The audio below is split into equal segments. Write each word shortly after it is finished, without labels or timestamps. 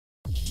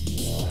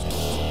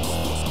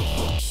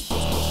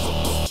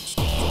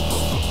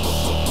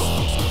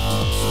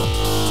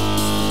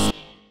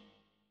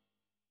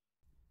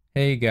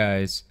Hey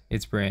guys,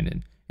 it's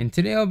Brandon, and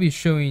today I'll be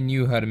showing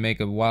you how to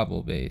make a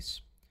wobble bass.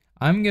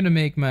 I'm gonna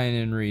make mine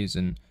in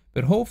Reason,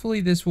 but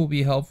hopefully this will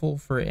be helpful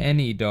for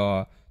any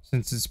DAW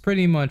since it's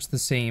pretty much the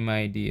same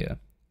idea.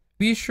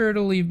 Be sure to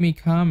leave me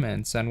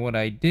comments on what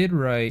I did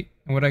right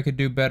and what I could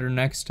do better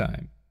next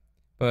time.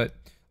 But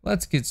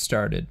let's get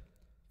started.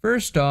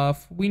 First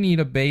off, we need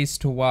a bass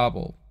to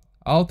wobble.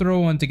 I'll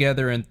throw one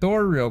together in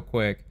Thor real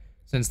quick,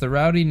 since the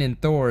routing in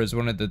Thor is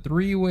one of the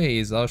 3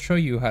 ways I'll show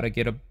you how to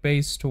get a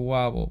bass to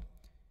wobble.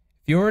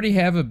 If you already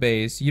have a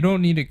bass, you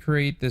don't need to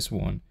create this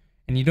one,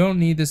 and you don't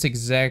need this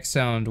exact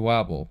sound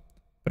wobble.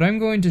 But I'm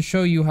going to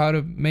show you how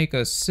to make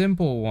a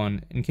simple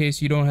one in case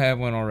you don't have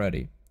one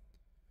already.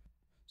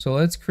 So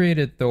let's create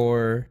a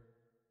Thor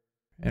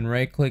and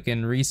right click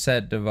and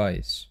reset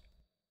device.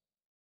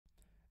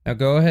 Now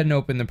go ahead and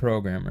open the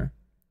programmer.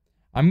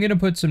 I'm going to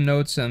put some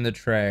notes on the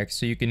track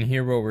so you can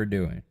hear what we're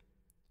doing.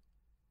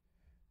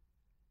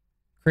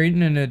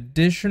 Creating an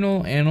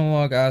additional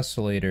analog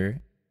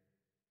oscillator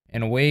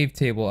and a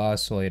wavetable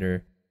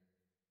oscillator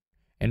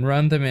and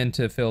run them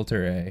into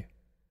filter A.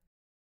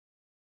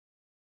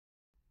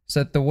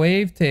 Set the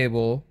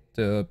wavetable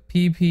to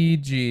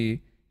PPG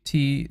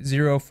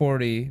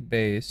T040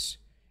 bass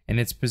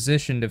and its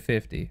position to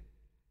 50.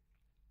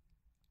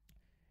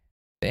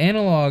 The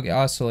analog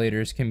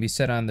oscillators can be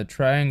set on the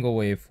triangle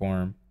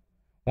waveform,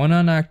 one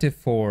on octave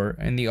 4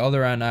 and the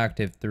other on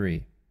octave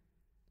 3.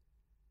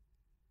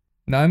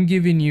 Now I'm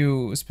giving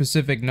you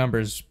specific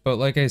numbers, but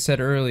like I said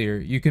earlier,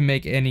 you can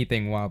make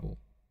anything wobble.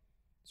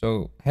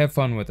 So have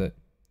fun with it.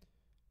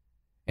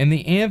 In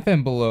the amp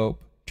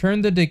envelope,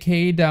 turn the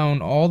decay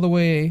down all the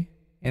way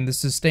and the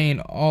sustain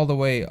all the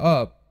way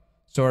up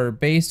so our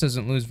bass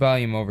doesn't lose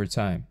volume over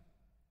time.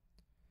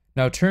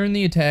 Now turn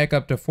the attack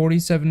up to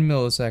 47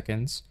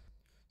 milliseconds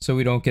so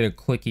we don't get a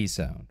clicky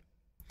sound.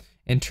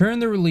 And turn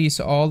the release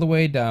all the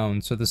way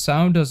down so the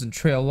sound doesn't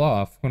trail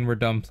off when we're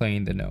done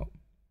playing the note.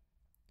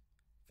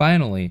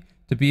 Finally,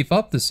 to beef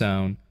up the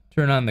sound,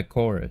 turn on the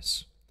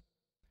chorus.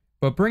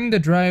 But bring the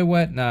dry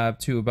wet knob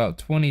to about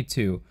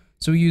 22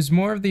 so we use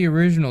more of the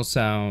original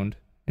sound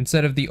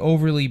instead of the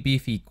overly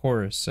beefy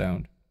chorus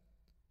sound.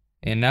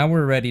 And now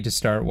we're ready to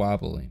start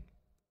wobbling.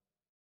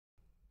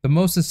 The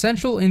most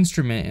essential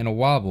instrument in a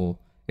wobble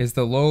is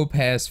the low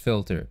pass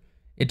filter.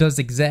 It does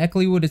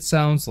exactly what it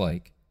sounds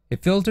like.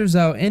 It filters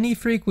out any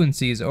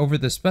frequencies over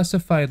the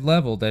specified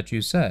level that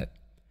you set.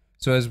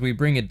 So as we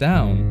bring it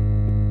down,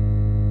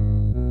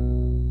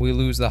 we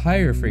lose the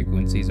higher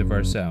frequencies of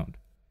our sound,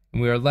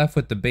 and we are left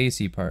with the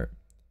bassy part.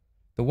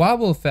 The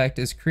wobble effect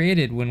is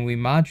created when we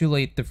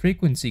modulate the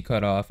frequency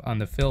cutoff on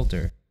the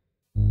filter.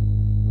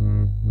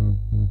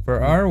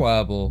 For our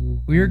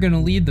wobble, we are going to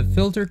leave the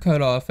filter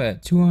cutoff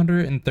at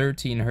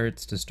 213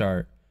 Hz to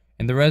start,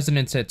 and the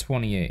resonance at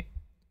 28.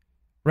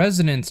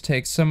 Resonance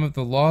takes some of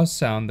the lost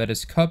sound that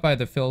is cut by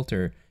the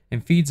filter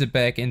and feeds it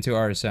back into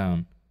our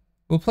sound.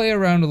 We'll play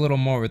around a little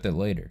more with it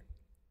later.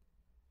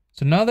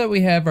 So now that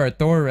we have our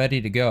Thor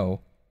ready to go,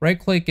 right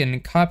click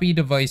and copy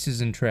devices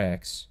and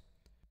tracks.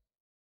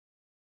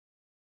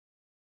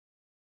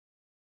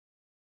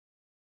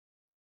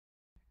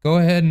 Go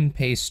ahead and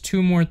paste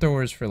 2 more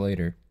Thors for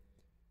later.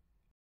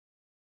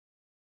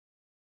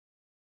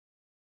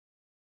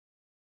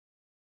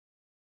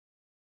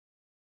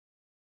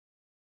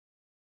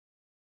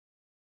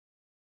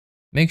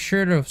 Make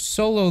sure to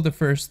solo the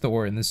first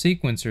Thor in the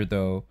sequencer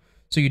though,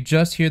 so you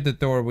just hear the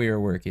Thor we are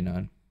working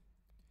on.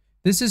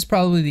 This is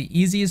probably the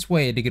easiest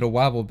way to get a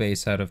wobble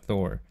bass out of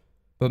Thor,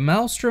 but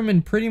Maelstrom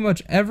and pretty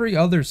much every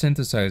other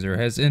synthesizer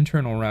has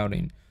internal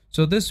routing,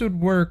 so this would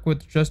work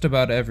with just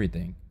about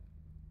everything.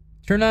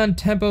 Turn on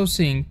Tempo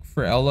Sync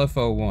for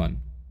LFO1.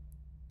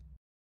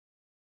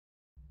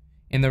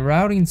 In the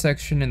routing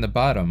section in the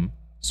bottom,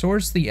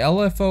 source the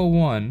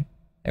LFO1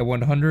 at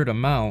 100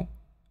 amount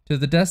to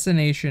the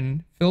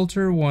destination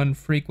filter 1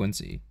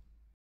 frequency.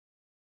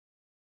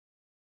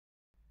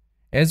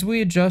 As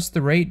we adjust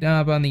the rate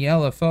knob on the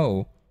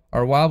LFO,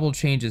 our wobble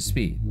changes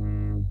speed.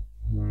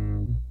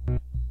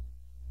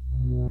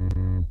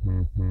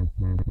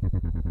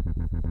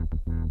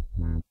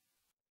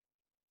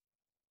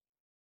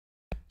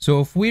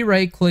 So if we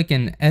right click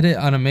and edit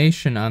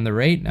automation on the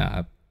rate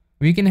knob,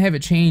 we can have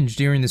it change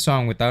during the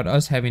song without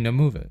us having to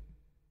move it.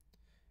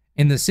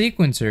 In the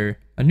sequencer,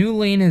 a new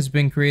lane has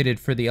been created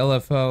for the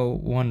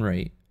LFO1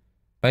 rate.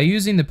 By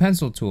using the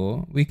pencil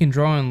tool, we can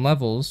draw in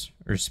levels,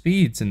 or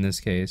speeds in this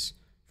case,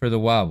 for the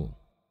wobble.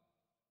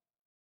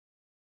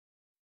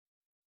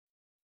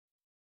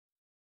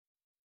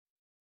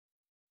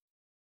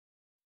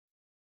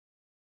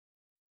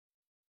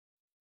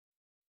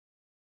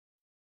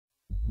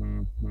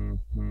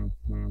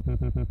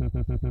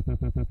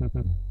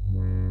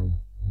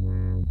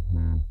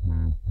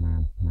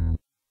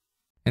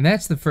 And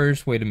that's the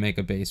first way to make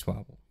a bass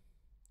wobble.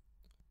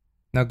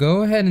 Now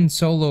go ahead and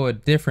solo a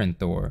different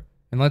Thor,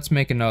 and let's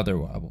make another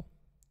wobble.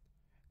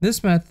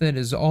 This method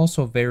is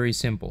also very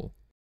simple.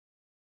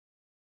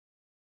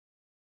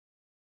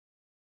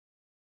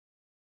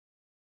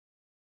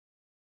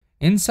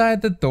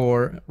 Inside the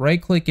door,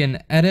 right-click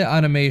and edit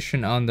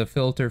automation on the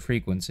filter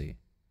frequency.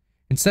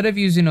 Instead of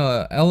using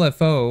a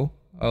LFO,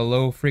 a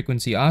low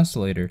frequency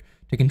oscillator,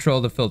 to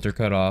control the filter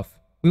cutoff,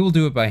 we will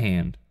do it by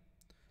hand.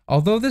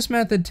 Although this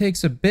method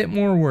takes a bit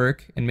more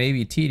work and may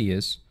be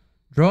tedious,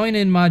 drawing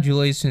in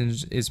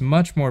modulations is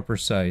much more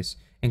precise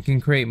and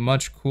can create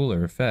much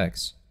cooler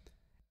effects.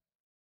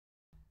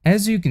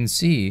 As you can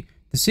see,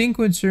 the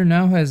sequencer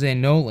now has a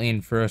note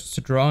lane for us to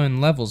draw in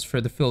levels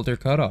for the filter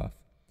cutoff.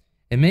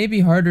 It may be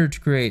harder to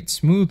create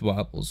smooth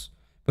wobbles,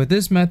 but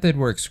this method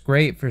works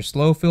great for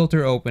slow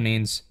filter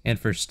openings and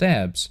for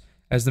stabs,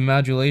 as the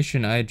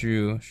modulation I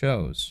drew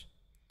shows.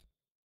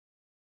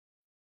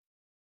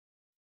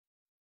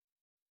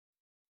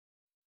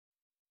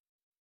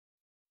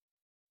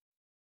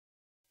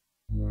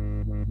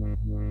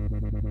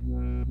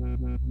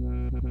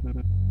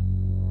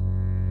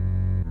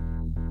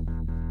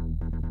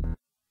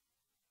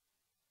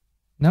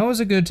 Now is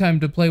a good time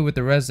to play with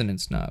the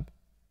resonance knob.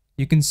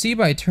 You can see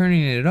by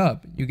turning it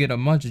up, you get a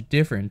much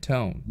different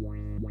tone.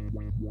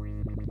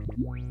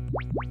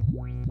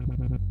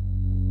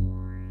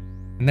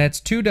 And that's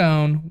 2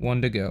 down,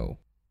 1 to go.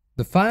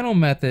 The final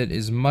method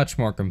is much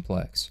more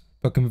complex,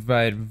 but can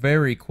provide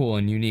very cool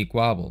and unique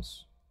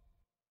wobbles.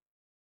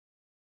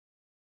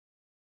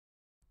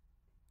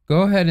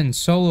 Go ahead and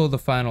solo the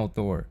final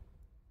Thor.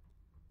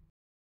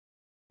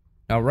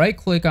 Now right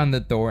click on the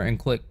Thor and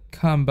click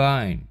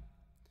Combine.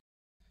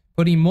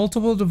 Putting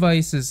multiple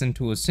devices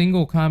into a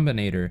single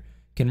combinator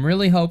can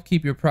really help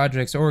keep your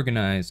projects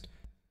organized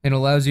and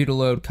allows you to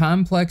load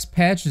complex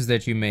patches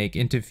that you make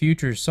into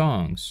future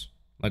songs,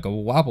 like a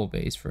Wobble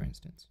Bass for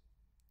instance.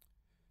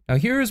 Now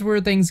here is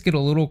where things get a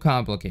little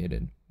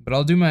complicated, but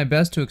I'll do my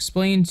best to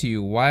explain to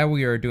you why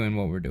we are doing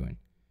what we're doing.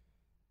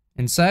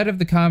 Inside of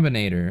the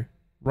combinator,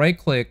 right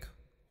click,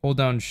 hold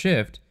down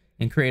Shift,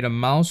 and create a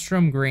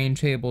Maelstrom grain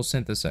table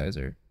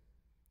synthesizer.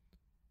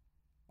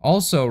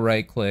 Also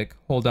right click,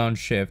 hold down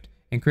Shift,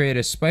 and create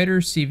a Spider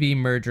CV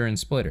merger and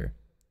splitter.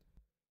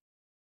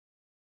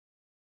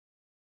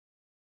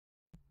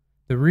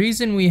 The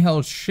reason we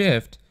held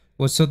Shift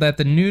was so that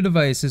the new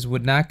devices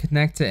would not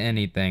connect to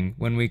anything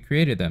when we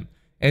created them,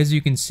 as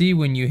you can see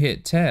when you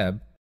hit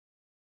Tab.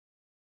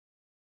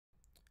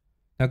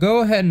 Now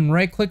go ahead and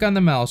right click on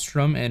the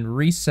Maelstrom and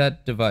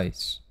reset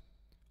device.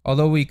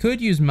 Although we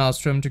could use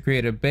Maelstrom to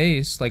create a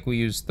bass like we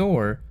used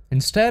Thor,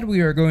 instead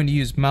we are going to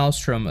use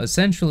Maelstrom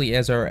essentially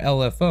as our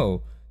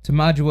LFO to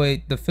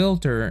modulate the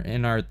filter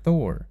in our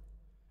Thor.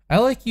 I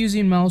like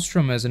using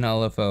Maelstrom as an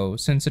LFO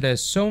since it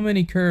has so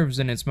many curves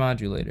in its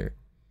modulator.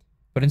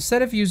 But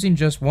instead of using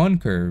just one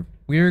curve,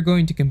 we are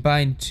going to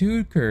combine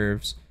 2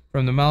 curves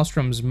from the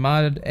Maelstrom's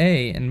Mod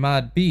A and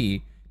Mod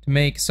B to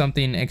make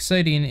something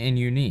exciting and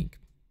unique.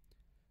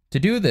 To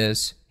do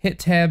this, hit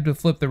Tab to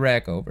flip the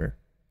rack over.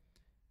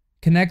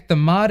 Connect the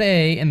Mod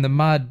A and the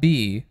Mod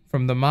B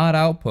from the Mod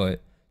output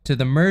to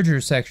the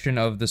merger section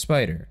of the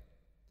Spider.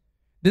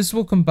 This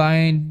will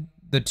combine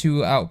the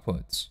 2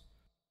 outputs.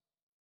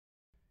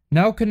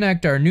 Now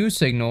connect our new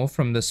signal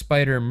from the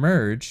Spider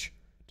merge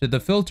to the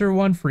filter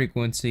 1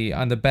 frequency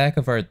on the back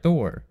of our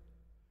Thor.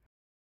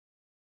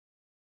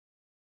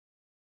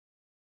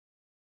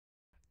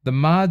 The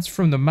mods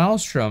from the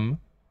Maelstrom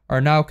are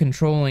now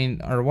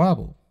controlling our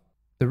wobble.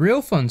 The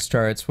real fun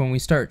starts when we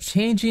start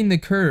changing the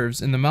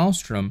curves in the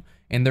Maelstrom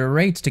and their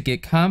rates to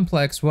get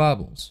complex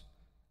wobbles.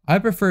 I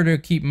prefer to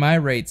keep my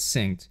rates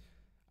synced.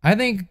 I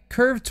think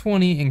curve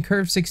 20 and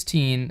curve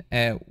 16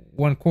 at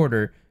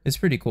 1/4 is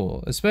pretty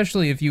cool,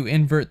 especially if you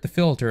invert the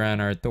filter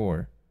on our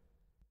Thor.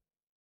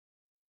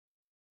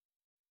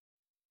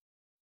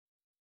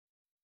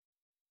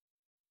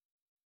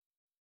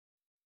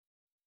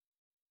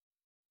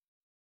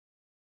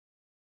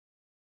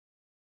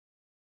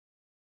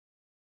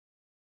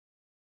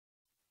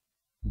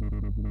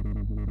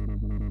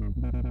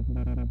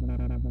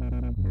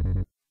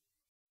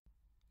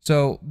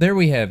 So there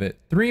we have it,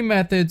 3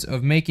 methods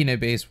of making a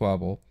bass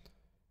wobble.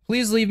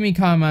 Please leave me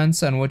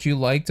comments on what you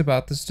liked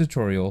about this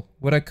tutorial,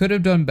 what I could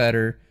have done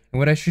better, and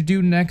what I should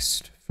do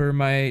next for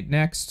my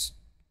next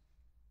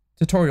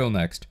tutorial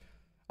next.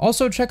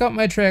 Also check out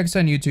my tracks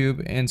on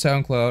YouTube and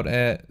SoundCloud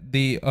at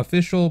the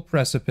official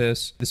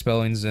Precipice. The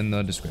spelling's in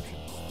the description.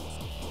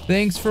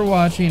 Thanks for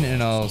watching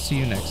and I'll see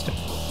you next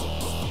time.